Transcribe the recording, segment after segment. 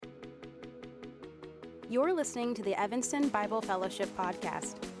You're listening to the Evanston Bible Fellowship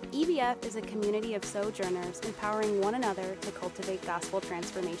Podcast. EBF is a community of sojourners empowering one another to cultivate gospel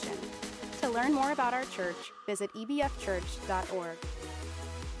transformation. To learn more about our church, visit ebfchurch.org.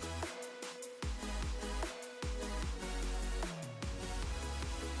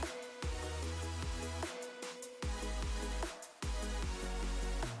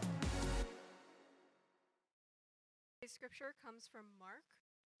 Today's scripture comes from Mark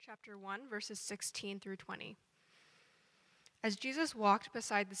chapter 1, verses 16 through 20. As Jesus walked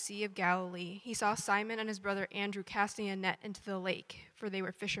beside the Sea of Galilee, he saw Simon and his brother Andrew casting a net into the lake, for they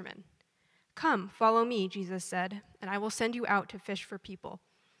were fishermen. "Come, follow me," Jesus said, "and I will send you out to fish for people."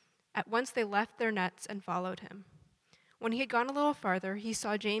 At once they left their nets and followed him. When he had gone a little farther, he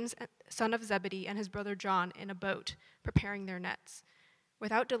saw James, son of Zebedee, and his brother John in a boat, preparing their nets.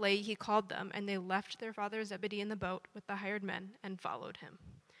 Without delay, he called them, and they left their father Zebedee in the boat with the hired men and followed him.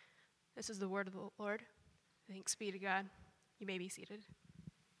 This is the word of the Lord. Thanks be to God. You may be seated.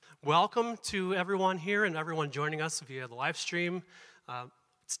 Welcome to everyone here and everyone joining us via the live stream.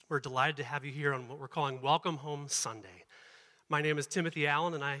 We're delighted to have you here on what we're calling Welcome Home Sunday. My name is Timothy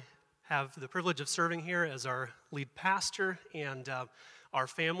Allen, and I have the privilege of serving here as our lead pastor, and our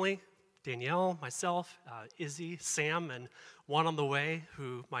family, Danielle, myself, Izzy, Sam, and one on the way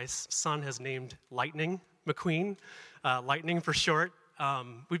who my son has named Lightning McQueen, Lightning for short.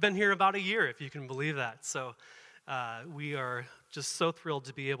 We've been here about a year, if you can believe that. So we are just so thrilled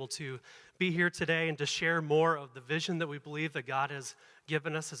to be able to be here today and to share more of the vision that we believe that God has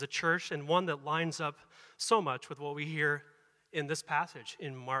given us as a church, and one that lines up so much with what we hear in this passage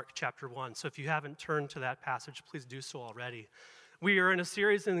in Mark chapter 1. So if you haven't turned to that passage, please do so already. We are in a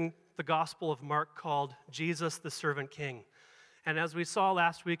series in the Gospel of Mark called Jesus the Servant King. And as we saw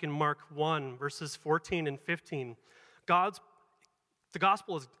last week in Mark 1, verses 14 and 15, the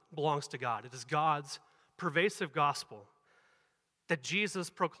gospel belongs to God. It is God's pervasive gospel that Jesus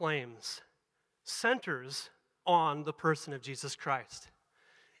proclaims, centers on the person of Jesus Christ,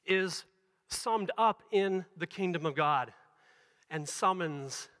 is summed up in the kingdom of God, and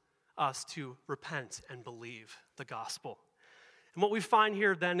summons us to repent and believe the gospel. And what we find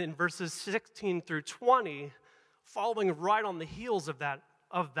here then in verses 16 through 20, following right on the heels of that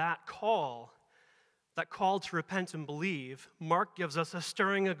call to repent and believe, Mark gives us a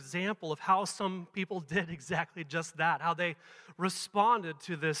stirring example of how some people did exactly just that, how they responded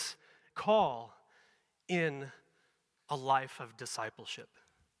to this call in a life of discipleship.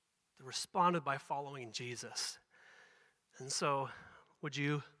 They responded by following Jesus. And so, would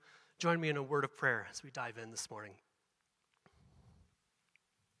you join me in a word of prayer as we dive in this morning?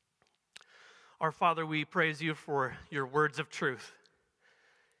 Our Father, we praise you for your words of truth.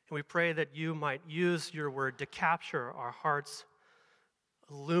 And we pray that you might use your word to capture our hearts,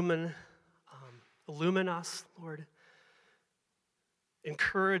 illumine us, Lord.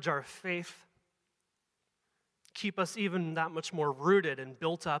 Encourage our faith. Keep us even that much more rooted and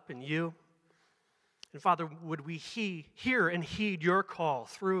built up in you. And Father, would we hear and heed your call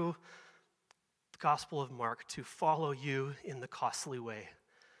through the Gospel of Mark to follow you in the costly way.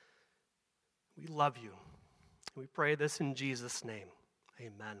 We love you. We pray this in Jesus' name.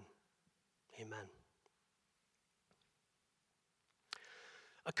 Amen. Amen.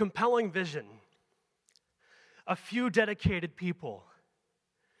 A compelling vision, a few dedicated people,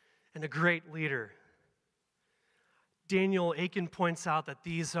 and a great leader. Daniel Akin points out that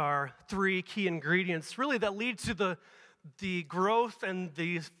these are three key ingredients really that lead to the growth and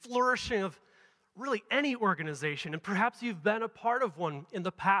the flourishing of really any organization. And perhaps you've been a part of one in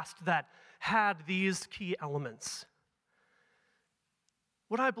the past that had these key elements.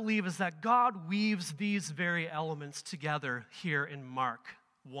 What I believe is that God weaves these very elements together here in Mark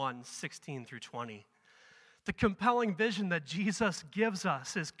 1, 16 through 20. The compelling vision that Jesus gives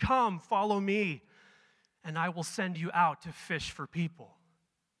us is, "Come, follow me, and I will send you out to fish for people."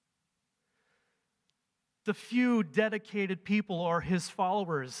 The few dedicated people or his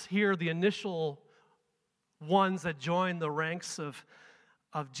followers, here the initial ones that join the ranks of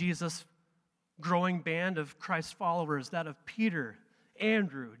Jesus' growing band of Christ followers, that of Peter,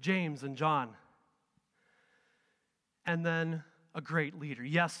 Andrew, James, and John. And then a great leader.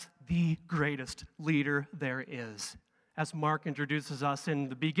 Yes, the greatest leader there is. As Mark introduces us in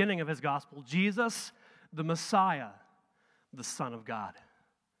the beginning of his gospel, Jesus, the Messiah, the Son of God.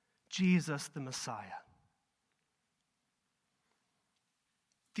 Jesus, the Messiah.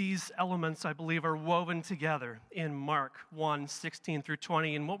 These elements, I believe, are woven together in Mark 1, 16 through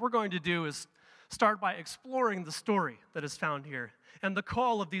 20. And what we're going to do is start by exploring the story that is found here and the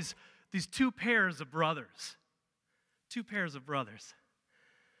call of these two pairs of brothers. Two pairs of brothers.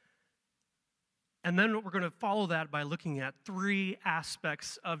 And then we're going to follow that by looking at three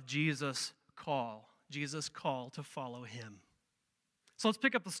aspects of Jesus' call to follow him. So let's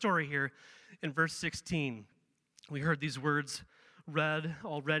pick up the story here in verse 16. We heard these words read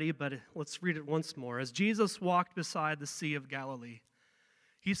already, but let's read it once more. As Jesus walked beside the Sea of Galilee,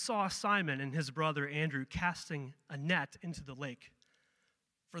 he saw Simon and his brother Andrew casting a net into the lake,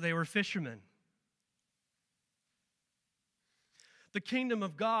 for they were fishermen. The kingdom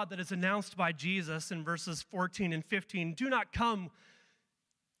of God that is announced by Jesus in verses 14 and 15 do not come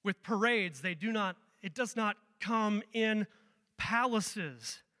with parades. It does not come in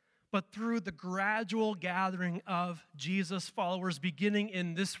palaces, but through the gradual gathering of Jesus' followers beginning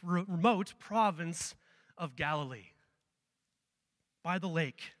in this remote province of Galilee, by the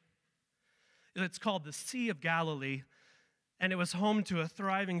lake. It's called the Sea of Galilee, and it was home to a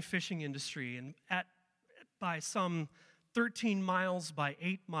thriving fishing industry. And by some 13 miles by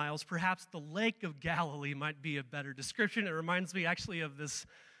 8 miles, perhaps the Lake of Galilee might be a better description. It reminds me actually of this.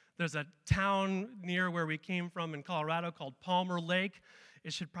 There's a town near where we came from in Colorado called Palmer Lake.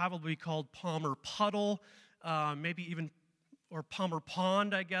 It should probably be called Palmer Puddle, or Palmer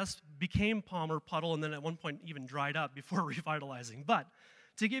Pond, I guess, became Palmer Puddle, and then at one point even dried up before revitalizing. But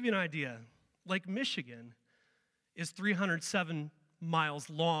to give you an idea, Lake Michigan is 307 miles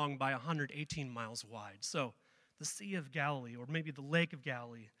long by 118 miles wide. So the Sea of Galilee, or maybe the Lake of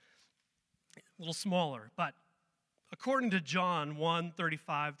Galilee, a little smaller. But according to John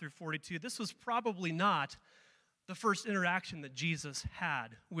 1:35 through 42, this was probably not the first interaction that Jesus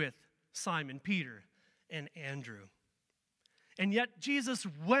had with Simon Peter and Andrew. And yet Jesus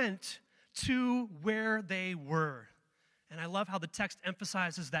went to where they were. And I love how the text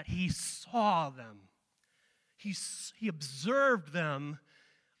emphasizes that he saw them. He observed them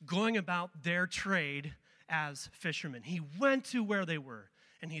going about their trade as fishermen. He went to where they were,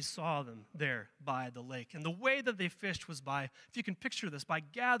 and he saw them there by the lake. And the way that they fished was by, if you can picture this, by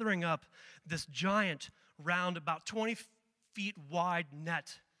gathering up this giant, round, about 20 feet wide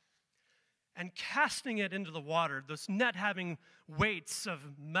net and casting it into the water, this net having weights of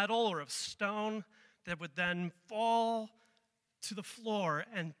metal or of stone that would then fall to the floor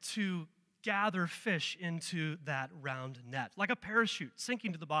and to gather fish into that round net, like a parachute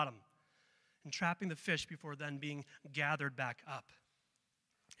sinking to the bottom and trapping the fish before then being gathered back up.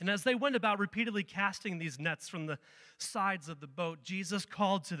 And as they went about repeatedly casting these nets from the sides of the boat, Jesus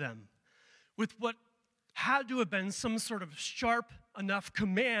called to them with what had to have been some sort of sharp enough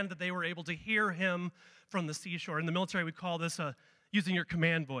command that they were able to hear him from the seashore. In the military, we call this using your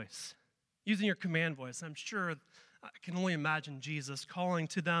command voice. Using your command voice. I'm sure I can only imagine Jesus calling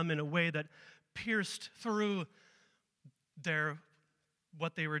to them in a way that pierced through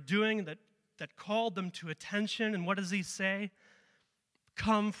what they were doing, that called them to attention. And what does he say?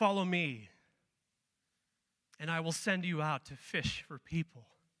 Come, follow me, and I will send you out to fish for people.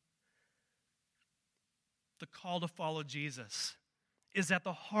 The call to follow Jesus is at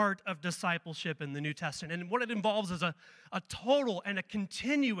the heart of discipleship in the New Testament. And what it involves is a total and a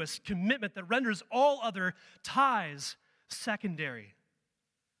continuous commitment that renders all other ties secondary.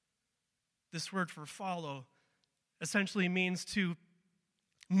 This word for follow essentially means to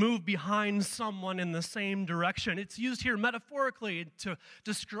move behind someone in the same direction. It's used here metaphorically to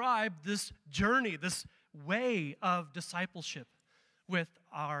describe this journey, this way of discipleship with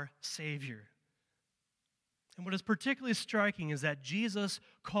our Savior. And what is particularly striking is that Jesus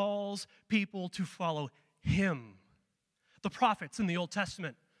calls people to follow him. The prophets in the Old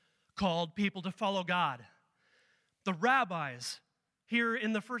Testament called people to follow God. The rabbis here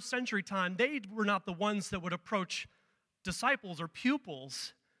in the first century time, they were not the ones that would approach disciples or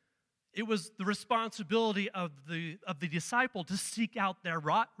pupils. It was the responsibility of the disciple to seek out their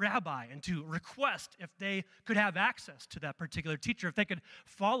rabbi and to request if they could have access to that particular teacher, if they could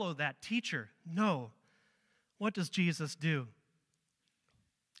follow that teacher. No. What does Jesus do?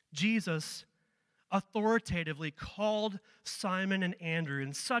 Jesus authoritatively called Simon and Andrew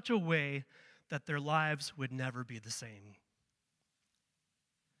in such a way that their lives would never be the same.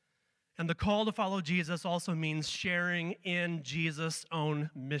 And the call to follow Jesus also means sharing in Jesus' own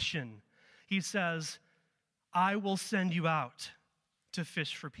mission. He says, I will send you out to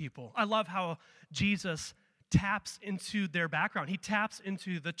fish for people. I love how Jesus taps into their background. He taps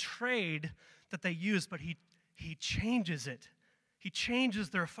into the trade that they use, but he changes it. He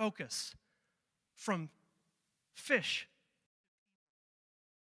changes their focus from fish.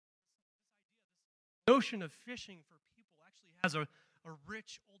 The notion of fishing for people actually has a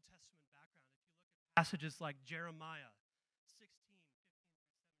rich Old Testament background. If you look at passages like Jeremiah 16, 15 through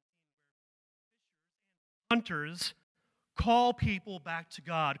 17, where fishers and hunters Call people back to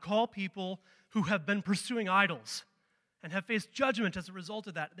God. Call people who have been pursuing idols and have faced judgment as a result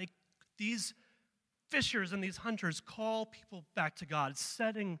of that. These fishers and these hunters call people back to God,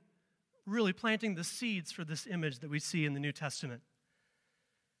 really planting the seeds for this image that we see in the New Testament.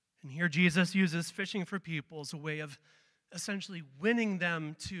 And here Jesus uses fishing for people as a way of essentially winning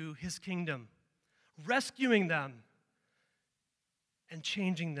them to his kingdom, rescuing them, and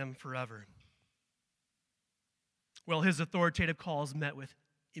changing them forever. Well, his authoritative call is met with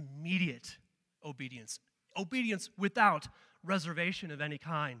immediate obedience without reservation of any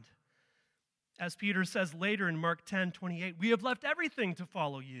kind. As Peter says later in Mark 10:28, we have left everything to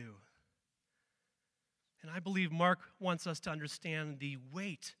follow you. And I believe Mark wants us to understand the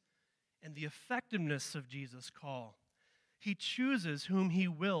weight and the effectiveness of Jesus' call. He chooses whom he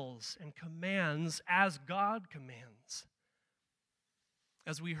wills and commands as God commands.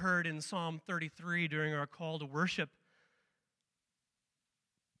 As we heard in Psalm 33 during our call to worship,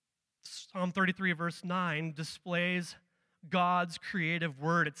 Psalm 33 verse 9 displays God's creative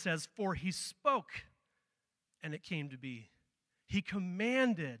word. It says, "For he spoke, and it came to be. He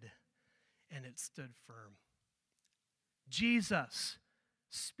commanded, and it stood firm." Jesus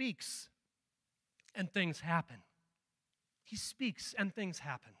speaks, and things happen. He speaks, and things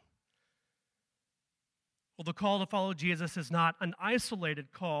happen. Well, the call to follow Jesus is not an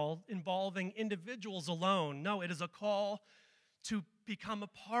isolated call involving individuals alone. No, it is a call to become a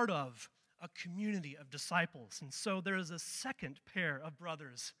part of a community of disciples. And so there is a second pair of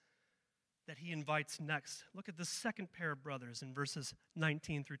brothers that he invites next. Look at the second pair of brothers in verses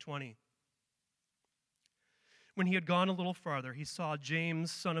 19 through 20. When he had gone a little farther, he saw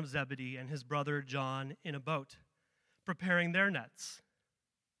James, son of Zebedee, and his brother John in a boat, preparing their nets.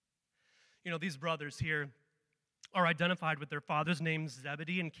 These brothers here are identified with their father's name,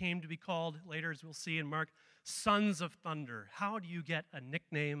 Zebedee, and came to be called later, as we'll see in Mark, sons of thunder. How do you get a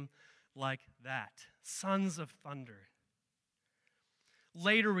nickname like that? Sons of thunder.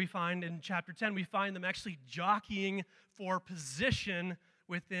 Later we find in chapter 10, we find them actually jockeying for position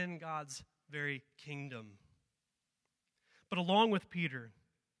within God's very kingdom. But along with Peter,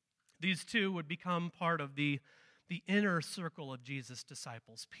 these two would become part of the inner circle of Jesus'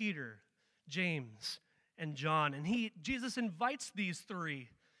 disciples, Peter, James, and John. And Jesus invites these three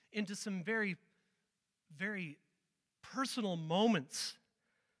into some very, very personal moments,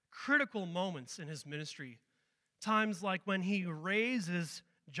 critical moments in his ministry. Times like when he raises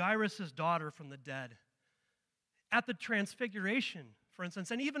Jairus' daughter from the dead, at the Transfiguration, for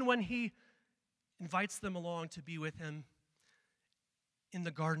instance, and even when he invites them along to be with him in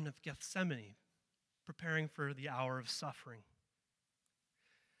the Garden of Gethsemane, preparing for the hour of suffering.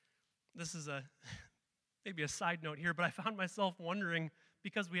 This is maybe a side note here, but I found myself wondering,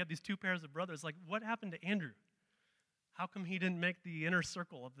 because we have these two pairs of brothers, like, what happened to Andrew? How come he didn't make the inner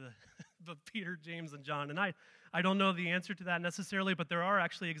circle of the Peter, James, and John? And I don't know the answer to that necessarily, but there are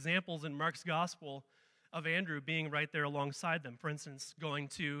actually examples in Mark's gospel of Andrew being right there alongside them. For instance, going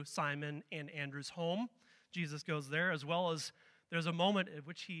to Simon and Andrew's home. Jesus goes there, as well as there's a moment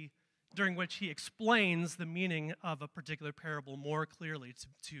during which he explains the meaning of a particular parable more clearly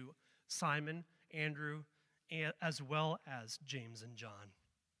to Simon, Andrew, as well as James and John.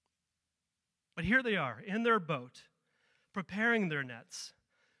 But here they are in their boat, preparing their nets,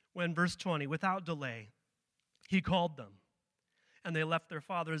 when, verse 20, without delay, he called them, and they left their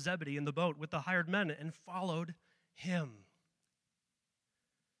father Zebedee in the boat with the hired men and followed him.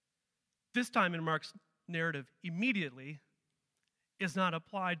 This time in Mark's narrative, immediately is not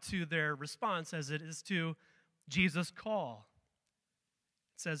applied to their response as it is to Jesus' call.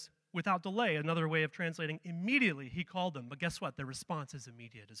 It says, without delay, another way of translating, immediately he called them. But guess what? Their response is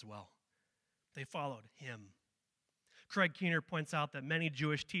immediate as well. They followed him. Craig Keener points out that many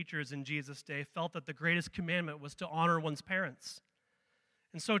Jewish teachers in Jesus' day felt that the greatest commandment was to honor one's parents.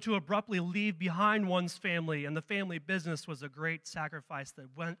 And so to abruptly leave behind one's family and the family business was a great sacrifice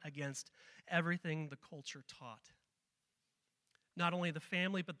that went against everything the culture taught. Not only the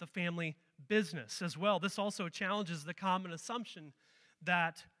family, but the family business as well. This also challenges the common assumption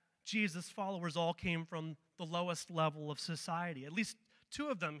that Jesus' followers all came from the lowest level of society. At least two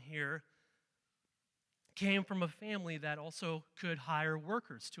of them here came from a family that also could hire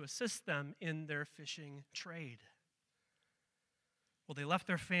workers to assist them in their fishing trade. Well, they left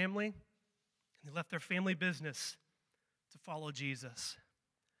their family, and they left their family business to follow Jesus.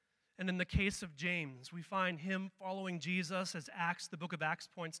 And in the case of James, we find him following Jesus, as the book of Acts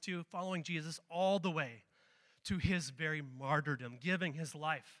points to, following Jesus all the way to his very martyrdom, giving his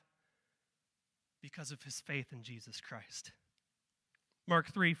life because of his faith in Jesus Christ.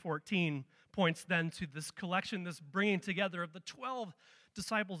 Mark 3:14 points then to this collection, this bringing together of the 12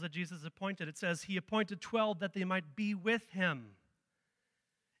 disciples that Jesus appointed. It says he appointed 12 that they might be with him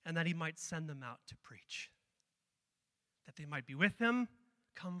and that he might send them out to preach. That they might be with him,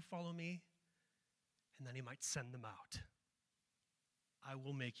 come follow me, and then he might send them out. I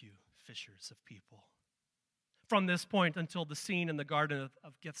will make you fishers of people. From this point until the scene in the Garden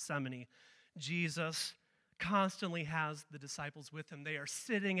of Gethsemane, Jesus constantly has the disciples with him. They are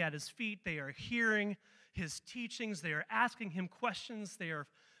sitting at his feet. They are hearing his teachings. They are asking him questions. They are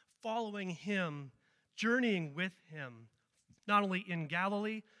following him, journeying with him, not only in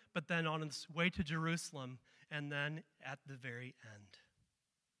Galilee, but then on his way to Jerusalem, and then at the very end.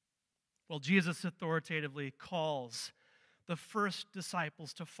 Well, Jesus authoritatively calls the first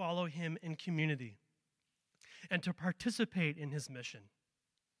disciples to follow him in community and to participate in his mission.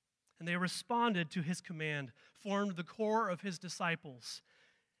 And they responded to his command, formed the core of his disciples,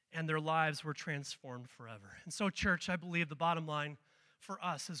 and their lives were transformed forever. And so, church, I believe the bottom line for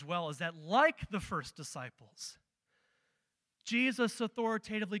us as well is that, like the first disciples, Jesus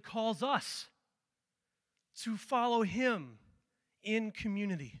authoritatively calls us to follow him in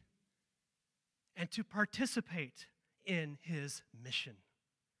community and to participate in his mission.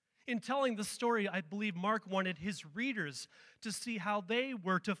 In telling the story, I believe Mark wanted his readers to see how they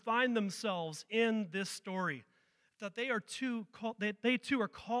were to find themselves in this story, that they too are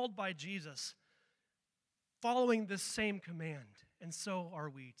called by Jesus, following this same command, and so are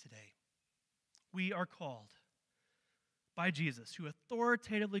we today. We are called by Jesus, who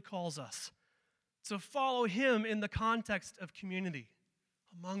authoritatively calls us to follow him in the context of community,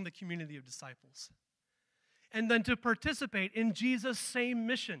 among the community of disciples, and then to participate in Jesus' same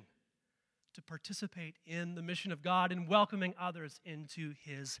mission, to participate in the mission of God and welcoming others into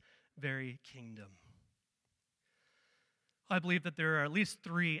his very kingdom. I believe that there are at least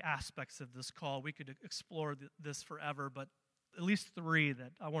three aspects of this call. We could explore this forever, but at least three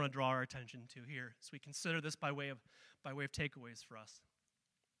that I want to draw our attention to here as we consider this by way of takeaways for us.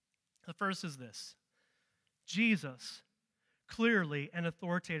 The first is this: Jesus clearly and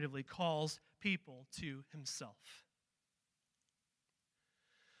authoritatively calls people to himself.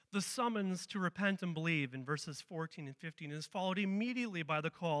 The summons to repent and believe in verses 14 and 15 is followed immediately by the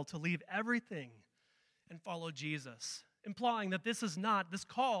call to leave everything and follow Jesus, implying that this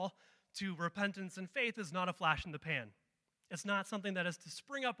call to repentance and faith is not a flash in the pan. It's not something that is to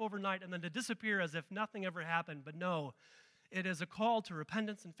spring up overnight and then to disappear as if nothing ever happened, but no, it is a call to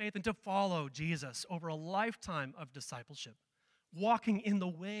repentance and faith and to follow Jesus over a lifetime of discipleship, walking in the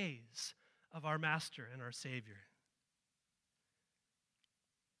ways of our Master and our Savior.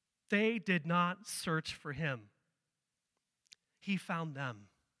 They did not search for him. He found them.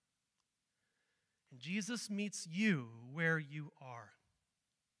 And Jesus meets you where you are.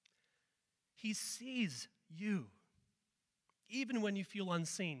 He sees you, even when you feel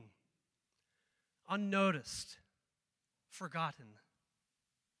unseen, unnoticed, forgotten.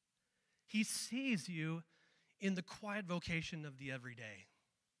 He sees you in the quiet vocation of the everyday.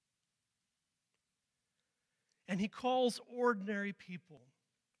 And he calls ordinary people,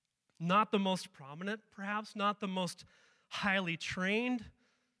 not the most prominent, perhaps, not the most highly trained,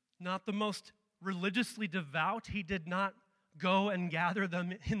 not the most religiously devout. He did not go and gather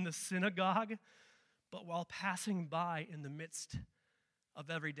them in the synagogue, but while passing by in the midst of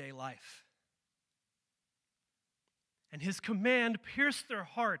everyday life. And his command pierced their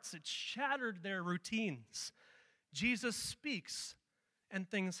hearts. It shattered their routines. Jesus speaks, and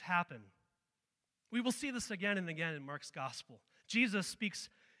things happen. We will see this again and again in Mark's gospel. Jesus speaks,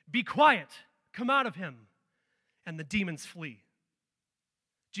 "Be quiet, come out of him," and the demons flee.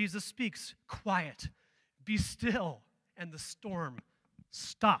 Jesus speaks, "Quiet, be still," and the storm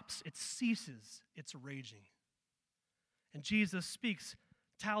stops. It ceases its raging. And Jesus speaks,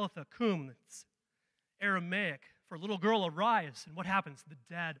 "Talitha cum," it's Aramaic for "little girl, arise," and what happens? The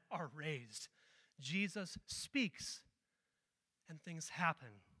dead are raised. Jesus speaks, and things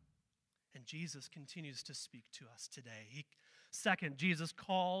happen. And Jesus continues to speak to us today. Second, Jesus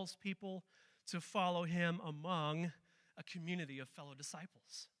calls people to follow him among a community of fellow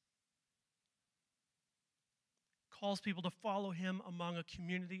disciples. Calls people to follow him among a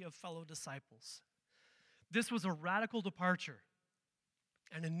community of fellow disciples. This was a radical departure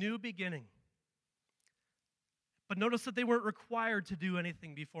and a new beginning. But notice that they weren't required to do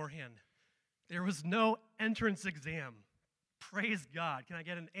anything beforehand. There was no entrance exam. Praise God. Can I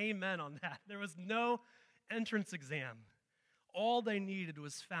get an amen on that? There was no entrance exam. All they needed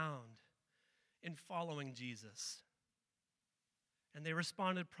was found in following Jesus. And they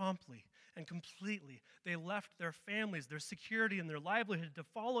responded promptly. and completely. They left their families, their security, and their livelihood to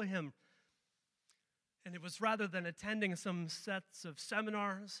follow him. And it was rather than attending some sets of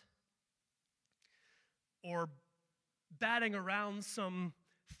seminars or batting around some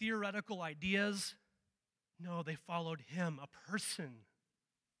theoretical ideas. No, they followed him, a person.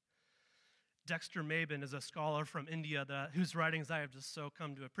 Dexter Mabin is a scholar from India whose writings I have just so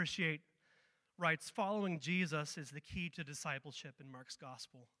come to appreciate. Writes, following Jesus is the key to discipleship in Mark's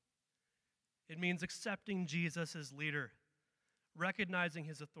gospel. It means accepting Jesus as leader, recognizing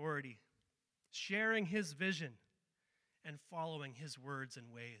his authority, sharing his vision, and following his words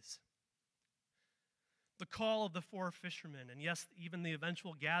and ways. The call of the 4 fishermen, and yes, even the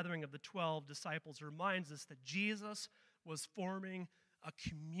eventual gathering of the 12 disciples, reminds us that Jesus was forming a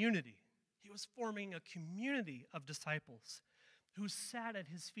community. He was forming a community of disciples who sat at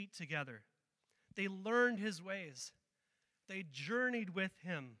his feet together. They learned his ways. They journeyed with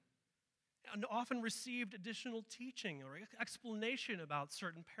him and often received additional teaching or explanation about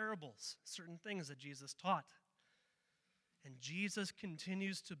certain parables, certain things that Jesus taught. And Jesus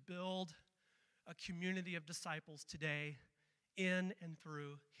continues to build a community of disciples today in and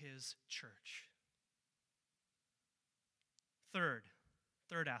through his church. Third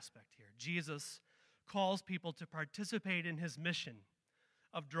aspect here. Jesus calls people to participate in his mission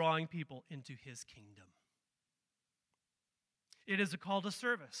of drawing people into his kingdom. It is a call to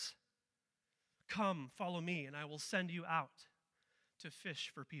service. Come, follow me, and I will send you out to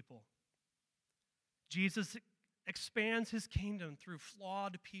fish for people. Jesus expands his kingdom through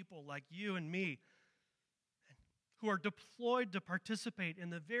flawed people like you and me, who are deployed to participate in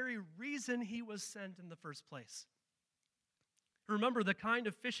the very reason he was sent in the first place. Remember, the kind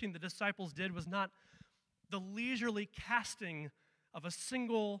of fishing the disciples did was not the leisurely casting of a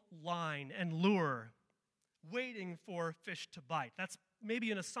single line and lure, waiting for fish to bite. That's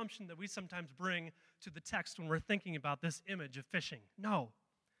maybe an assumption that we sometimes bring to the text when we're thinking about this image of fishing. No.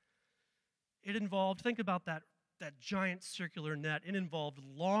 It involved, think about that giant circular net. It involved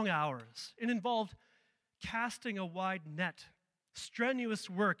long hours. It involved casting a wide net, strenuous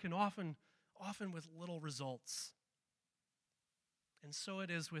work, and often with little results. And so it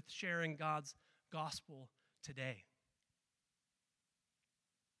is with sharing God's gospel today.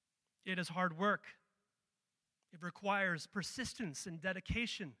 It is hard work. It requires persistence and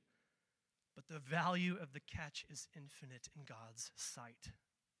dedication, but the value of the catch is infinite in God's sight.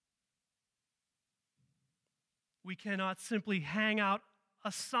 We cannot simply hang out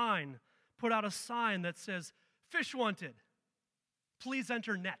a sign, put out a sign that says, "Fish wanted, please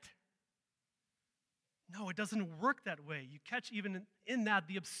enter net." No, it doesn't work that way. You catch even in that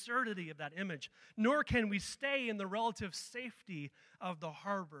the absurdity of that image. Nor can we stay in the relative safety of the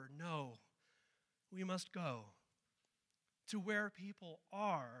harbor. No, we must go to where people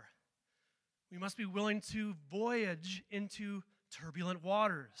are. We must be willing to voyage into turbulent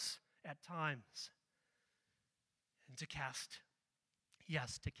waters at times and to cast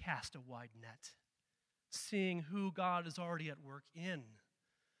a wide net, seeing who God is already at work in,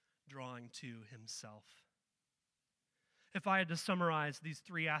 drawing to himself. If I had to summarize these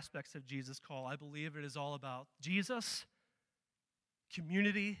 3 aspects of Jesus' call, I believe it is all about Jesus,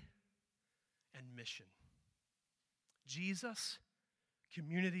 community, and mission. Jesus,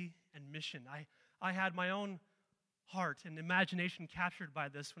 community, and mission. I had my own heart and imagination captured by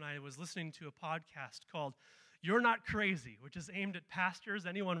this when I was listening to a podcast called You're Not Crazy, which is aimed at pastors.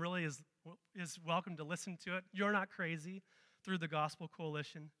 Anyone really is welcome to listen to it. You're Not Crazy, through the Gospel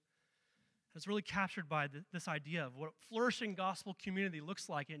Coalition. It's really captured by this idea of what flourishing gospel community looks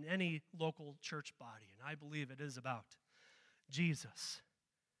like in any local church body. And I believe it is about Jesus,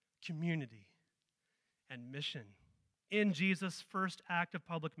 community, and mission. In Jesus' first act of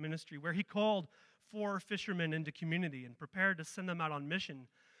public ministry, where he called 4 fishermen into community and prepared to send them out on mission,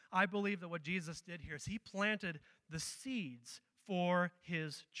 I believe that what Jesus did here is he planted the seeds for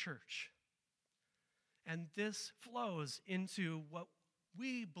his church. And this flows into what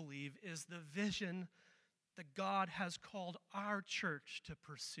we believe is the vision that God has called our church to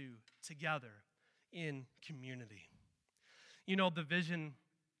pursue together in community. You know,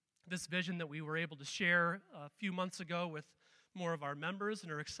 this vision that we were able to share a few months ago with more of our members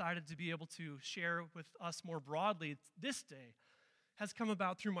and are excited to be able to share with us more broadly this day, has come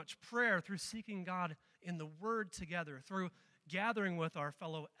about through much prayer, through seeking God in the Word together, through gathering with our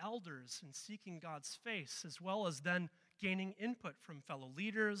fellow elders and seeking God's face, as well as then gaining input from fellow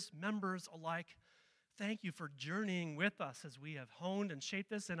leaders, members alike. Thank you for journeying with us as we have honed and shaped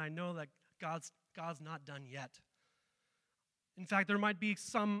this, and I know that God's not done yet. In fact, there might be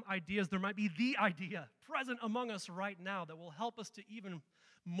some ideas, there might be the idea present among us right now that will help us to even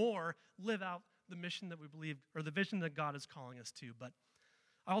more live out the mission that we believe, or the vision that God is calling us to. But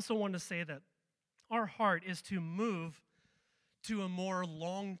I also want to say that our heart is to move to a more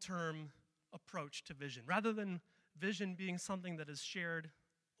long-term approach to vision, rather than vision being something that is shared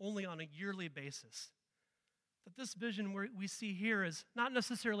only on a yearly basis. That this vision we see here is not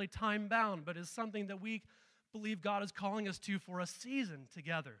necessarily time-bound, but is something that we believe God is calling us to for a season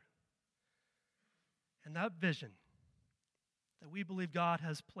together. And that vision that we believe God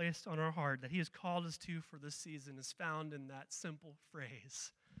has placed on our heart, that He has called us to for this season, is found in that simple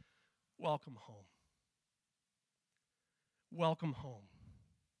phrase, welcome home. Welcome home.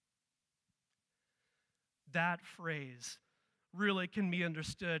 That phrase really can be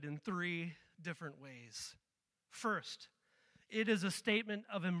understood in three different ways. First, it is a statement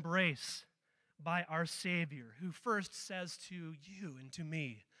of embrace by our Savior, who first says to you and to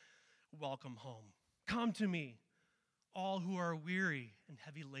me, welcome home. Come to me, all who are weary and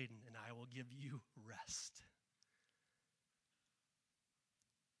heavy laden, and I will give you rest.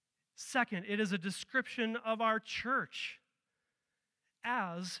 Second, it is a description of our church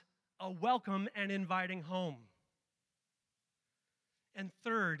as a welcome and inviting home. And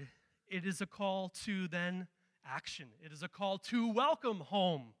third, it is a call to then action. It is a call to welcome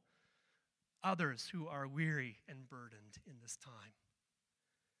home others who are weary and burdened in this time.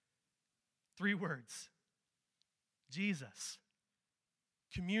 Three words: Jesus,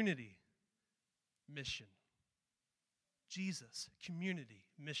 community, mission. Jesus, community,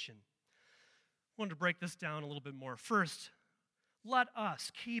 mission. I wanted to break this down a little bit more. First, let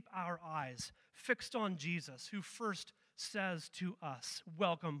us keep our eyes fixed on Jesus, who first says to us,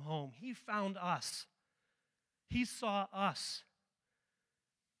 welcome home. He found us. He saw us.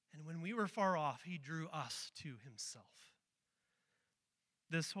 And when we were far off, He drew us to Himself.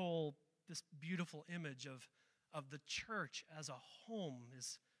 This beautiful image of the church as a home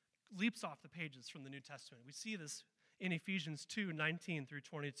leaps off the pages from the New Testament. We see this in Ephesians 2:19 through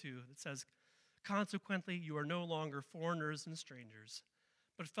 22. It says, consequently, you are no longer foreigners and strangers,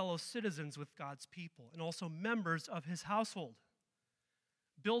 but fellow citizens with God's people, and also members of His household,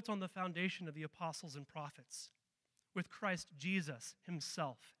 built on the foundation of the apostles and prophets, with Christ Jesus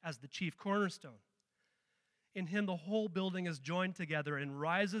Himself as the chief cornerstone. In Him the whole building is joined together and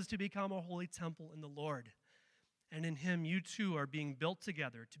rises to become a holy temple in the Lord. And in Him you too are being built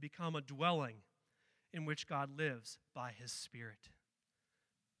together to become a dwelling in which God lives by His Spirit.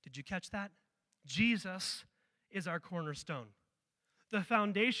 Did you catch that? Jesus is our cornerstone. The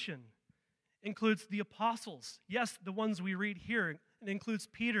foundation includes the apostles. Yes, the ones we read here. It includes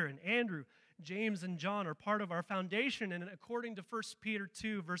Peter and Andrew. James and John are part of our foundation. And according to 1 Peter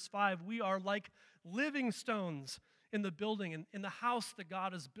 2, verse 5, we are like living stones in the building, in the house that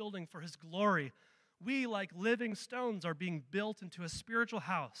God is building for His glory. We, like living stones, are being built into a spiritual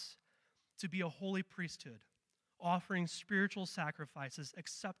house to be a holy priesthood, offering spiritual sacrifices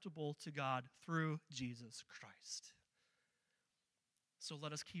acceptable to God through Jesus Christ. So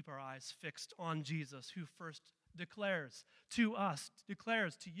let us keep our eyes fixed on Jesus, who first declares to us,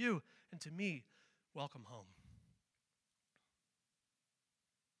 declares to you and to me, welcome home.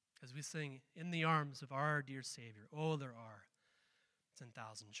 As we sing, in the arms of our dear Savior, oh, there are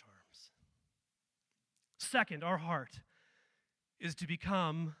 10,000 charms. Second, our heart is to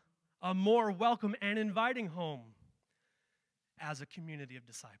become a more welcome and inviting home as a community of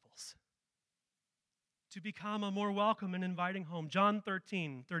disciples. To become a more welcome and inviting home. John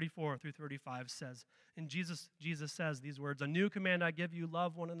 13:34 through 35 says, and Jesus says these words, a new command I give you,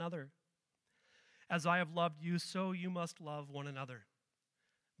 love one another. As I have loved you, so you must love one another.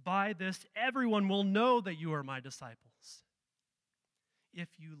 By this, everyone will know that you are my disciples, if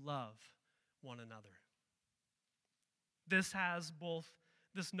you love one another. This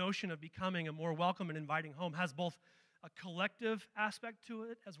notion of becoming a more welcome and inviting home has both a collective aspect to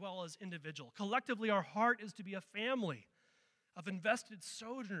it as well as individual. Collectively, our heart is to be a family of invested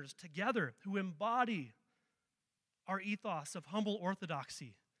sojourners together who embody our ethos of humble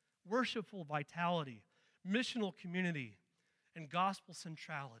orthodoxy, worshipful vitality, missional community, and gospel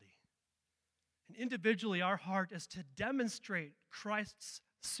centrality. And individually, our heart is to demonstrate Christ's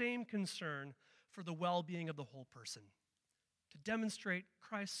same concern for the well-being of the whole person, to demonstrate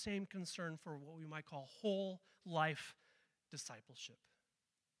Christ's same concern for what we might call whole life discipleship.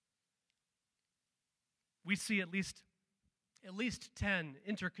 We see at least 10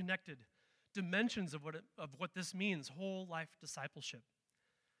 interconnected dimensions of what this means, whole life discipleship.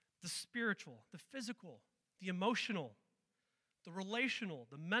 The spiritual, the physical, the emotional, the relational,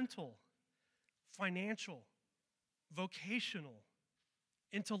 the mental, financial, vocational,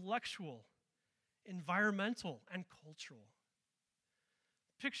 intellectual, environmental, and cultural.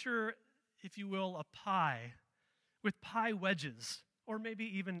 Picture, if you will, a pie with pie wedges, or maybe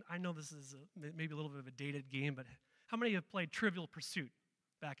even, I know this is maybe a little bit of a dated game, but how many have played Trivial Pursuit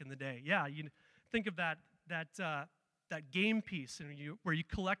back in the day? Yeah, you think of that game piece where you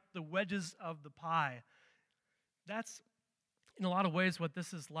collect the wedges of the pie. That's, in a lot of ways, what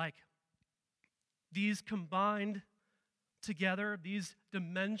this is like. These combined together, these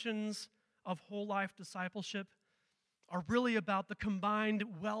dimensions of whole life discipleship are really about the combined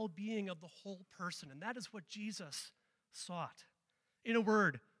well-being of the whole person. And that is what Jesus sought. In a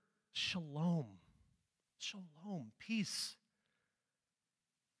word, shalom. Shalom, peace.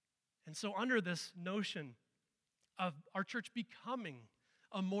 And so under this notion of our church becoming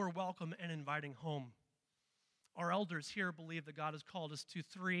a more welcome and inviting home, our elders here believe that God has called us to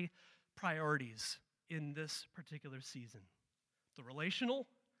three priorities in this particular season: the relational,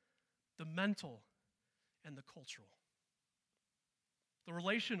 the mental, and the cultural. The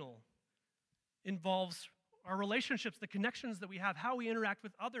relational involves our relationships, the connections that we have, how we interact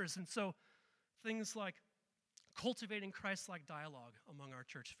with others. And so things like cultivating Christ-like dialogue among our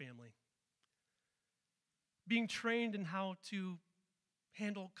church family, being trained in how to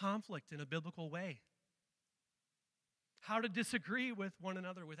handle conflict in a biblical way, how to disagree with one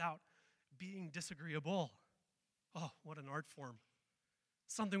another without being disagreeable. Oh, what an art form.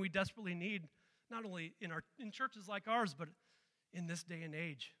 Something we desperately need, not only in churches like ours, but in this day and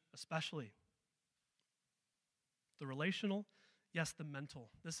age especially. The relational, yes, the mental.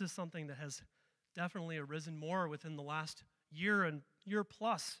 This is something that has definitely arisen more within the last year and year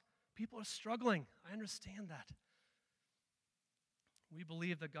plus. People are struggling. I understand that. We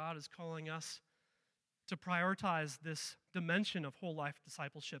believe that God is calling us to prioritize this dimension of whole life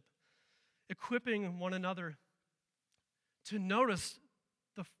discipleship, equipping one another to notice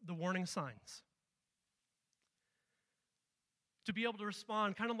the warning signs, to be able to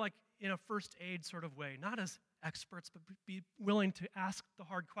respond kind of like in a first aid sort of way, not as experts, but be willing to ask the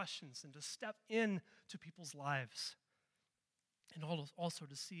hard questions and to step in to people's lives, and also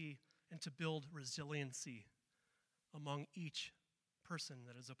to see and to build resiliency among each person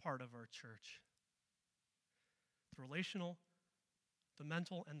that is a part of our church. The relational, the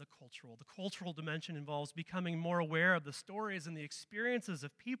mental, and the cultural. The cultural dimension involves becoming more aware of the stories and the experiences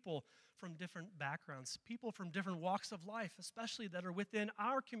of people from different backgrounds, people from different walks of life, especially that are within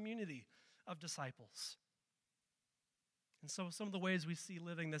our community of disciples. And so some of the ways we see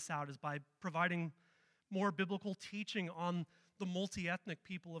living this out is by providing more biblical teaching on the multi-ethnic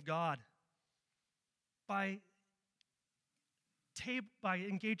people of God, by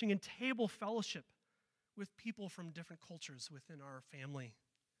engaging in table fellowship with people from different cultures within our family.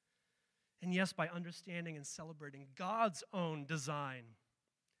 And yes, by understanding and celebrating God's own design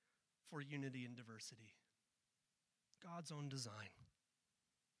for unity and diversity. God's own design.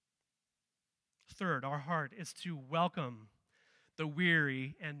 Third, our heart is to welcome the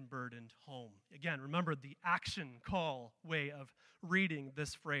weary and burdened home. Again, remember the action call way of reading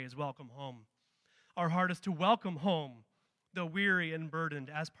this phrase, welcome home. Our heart is to welcome home the weary and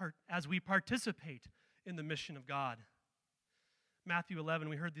burdened as we participate in the mission of God. Matthew 11,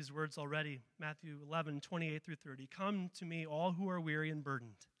 we heard these words already. Matthew 11, 28 through 30. Come to me, all who are weary and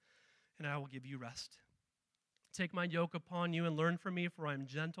burdened, and I will give you rest. Take my yoke upon you and learn from me, for I am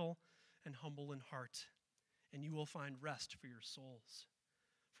gentle and humble in heart, and you will find rest for your souls.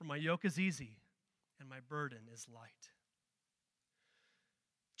 For my yoke is easy, and my burden is light.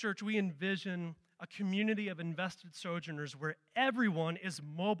 Church, we envision a community of invested sojourners where everyone is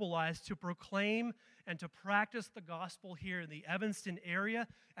mobilized to proclaim and to practice the gospel here in the Evanston area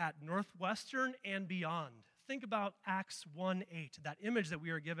at Northwestern and beyond. Think about Acts 1:8, that image that we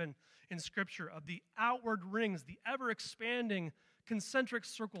are given in Scripture of the outward rings, the ever-expanding concentric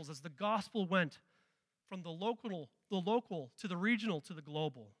circles as the gospel went from the local to the regional to the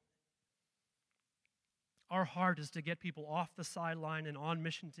global. Our heart is to get people off the sideline and on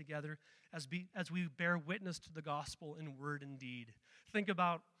mission together as we bear witness to the gospel in word and deed. Think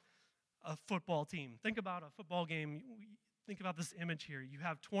about a football team. Think about a football game. Think about this image here. You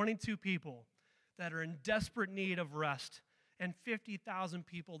have 22 people that are in desperate need of rest and 50,000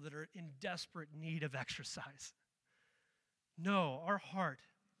 people that are in desperate need of exercise. No, our heart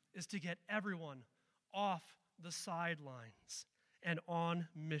is to get everyone off the sidelines and on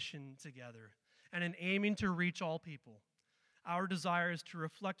mission together. And in aiming to reach all people, our desire is to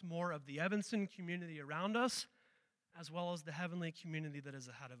reflect more of the Evanston community around us, as well as the heavenly community that is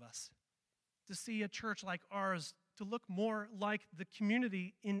ahead of us. To see a church like ours to look more like the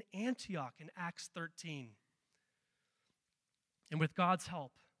community in Antioch in Acts 13. And with God's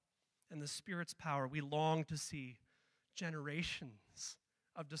help and the Spirit's power, we long to see generations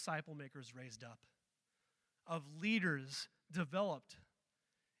of disciple makers raised up, of leaders developed,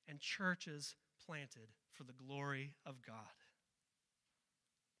 and churches planted for the glory of God.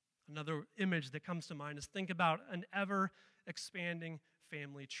 Another image that comes to mind is think about an ever-expanding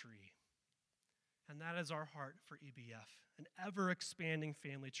family tree. And that is our heart for EBF, an ever-expanding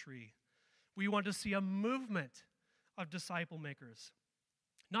family tree. We want to see a movement of disciple makers,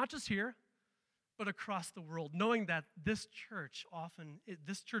 not just here, but across the world, knowing that this church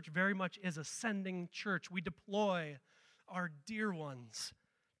very much is a sending church. We deploy our dear ones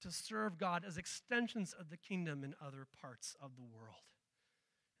to serve God as extensions of the kingdom in other parts of the world.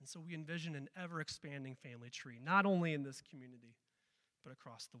 And so we envision an ever-expanding family tree, not only in this community, but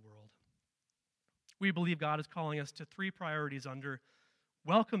across the world. We believe God is calling us to 3 priorities under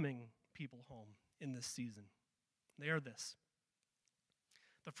welcoming people home in this season. They are this.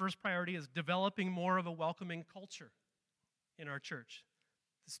 The first priority is developing more of a welcoming culture in our church.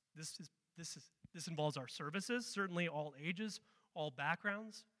 This involves our services, certainly all ages, all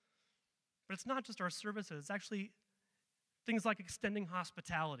backgrounds. But it's not just our services, it's actually things like extending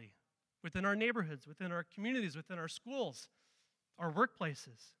hospitality within our neighborhoods, within our communities, within our schools, our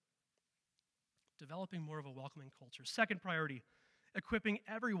workplaces. Developing more of a welcoming culture. Second priority, equipping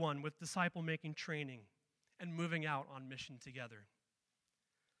everyone with disciple-making training and moving out on mission together.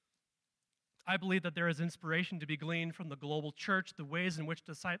 I believe that there is inspiration to be gleaned from the global church, the ways in which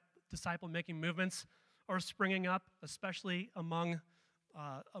disciple-making movements are springing up, especially among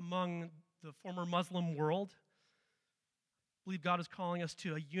the former Muslim world. I believe God is calling us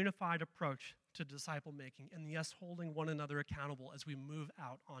to a unified approach to disciple-making, and yes, holding one another accountable as we move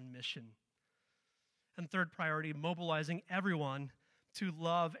out on mission. And third priority, mobilizing everyone to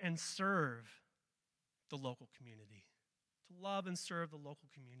love and serve the local community. To love and serve the local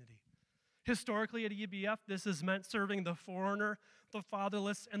community. Historically at EBF, this has meant serving the foreigner, the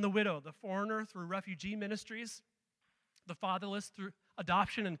fatherless, and the widow. The foreigner through refugee ministries, the fatherless through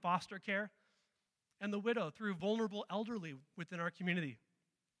adoption and foster care, and the widow through vulnerable elderly within our community.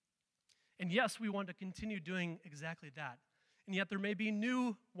 And yes, we want to continue doing exactly that. And yet there may be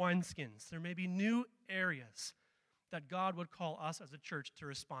new wineskins, there may be new areas that God would call us as a church to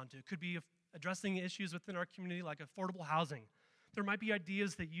respond to. It could be addressing issues within our community like affordable housing. There might be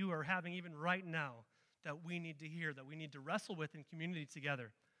ideas that you are having even right now that we need to hear, that we need to wrestle with in community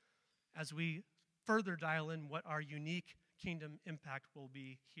together as we further dial in what our unique kingdom impact will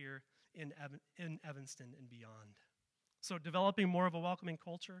be here in Evanston and beyond. So developing more of a welcoming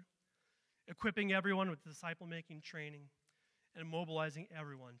culture, equipping everyone with disciple-making training, and mobilizing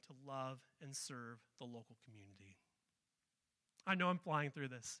everyone to love and serve the local community. I know I'm flying through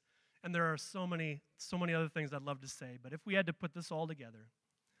this, and there are so many other things I'd love to say, but if we had to put this all together,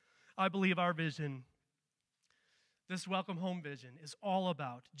 I believe our vision, this Welcome Home vision, is all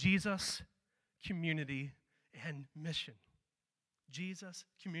about Jesus, community, and mission. Jesus,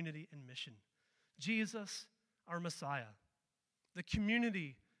 community, and mission. Jesus, our Messiah, the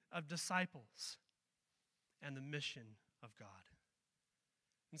community of disciples, and the mission of God.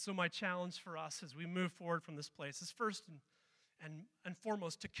 And so my challenge for us as we move forward from this place is first and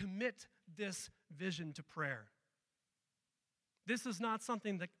foremost to commit this vision to prayer. This is not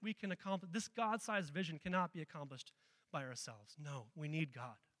something that we can accomplish. This God-sized vision cannot be accomplished by ourselves. No, we need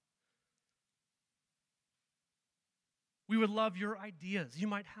God. We would love your ideas. You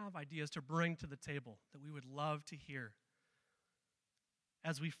might have ideas to bring to the table that we would love to hear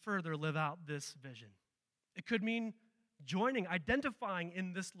as we further live out this vision. It could mean joining, identifying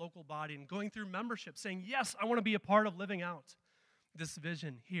in this local body and going through membership, saying, yes, I want to be a part of living out this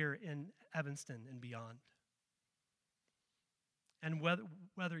vision here in Evanston and beyond. And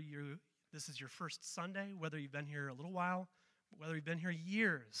whether this is your first Sunday, whether you've been here a little while, whether you've been here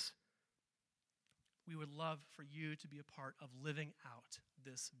years, we would love for you to be a part of living out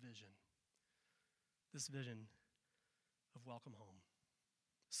this vision of welcome home.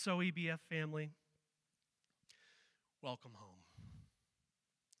 So EBF family, welcome home.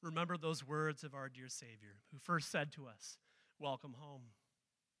 Remember those words of our dear Savior who first said to us, welcome home.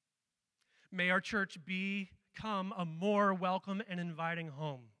 May our church become a more welcome and inviting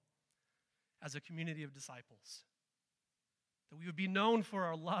home as a community of disciples. That we would be known for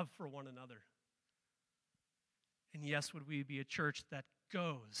our love for one another. And yes, would we be a church that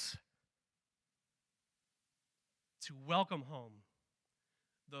goes to welcome home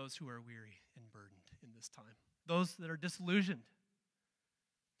those who are weary and burdened in this time. Those that are disillusioned.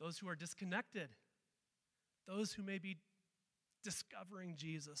 Those who are disconnected. Those who may be discovering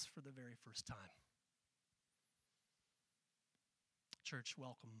Jesus for the very first time. church,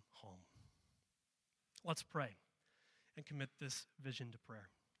 welcome home. Let's pray and commit this vision to prayer.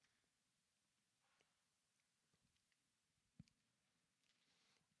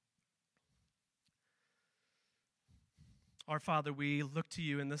 Our Father, we look to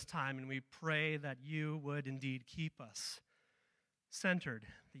you in this time and we pray that you would indeed keep us centered,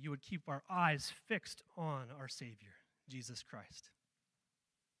 that you would keep our eyes fixed on our Savior, Jesus Christ.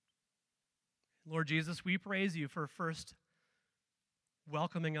 Lord Jesus, we praise you for first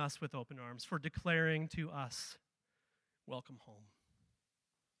welcoming us with open arms, for declaring to us, welcome home.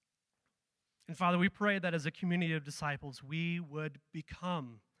 And Father, we pray that as a community of disciples, we would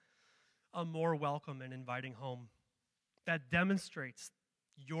become a more welcome and inviting home that demonstrates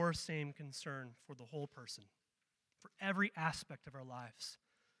your same concern for the whole person, for every aspect of our lives.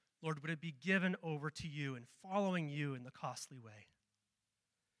 Lord, would it be given over to you and following you in the costly way?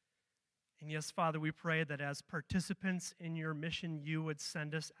 And yes, Father, we pray that as participants in your mission, you would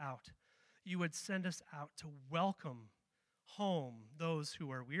send us out. You would send us out to welcome home those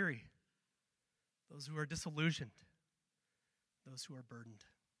who are weary, those who are disillusioned, those who are burdened.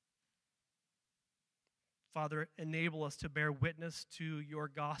 Father, enable us to bear witness to your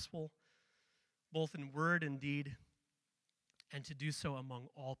gospel, both in word and deed, and to do so among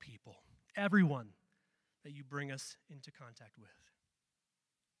all people, everyone that you bring us into contact with.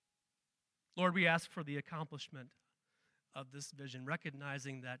 Lord, we ask for the accomplishment of this vision,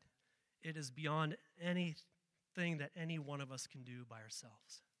 recognizing that it is beyond anything that any one of us can do by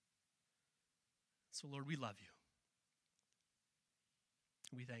ourselves. So, Lord, we love you.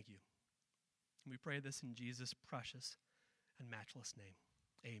 We thank you. We pray this in Jesus' precious and matchless name.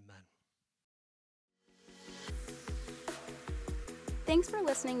 Amen. Thanks for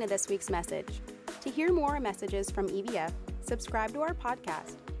listening to this week's message. To hear more messages from EBF, subscribe to our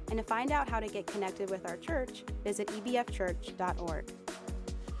podcast, and to find out how to get connected with our church, visit ebfchurch.org.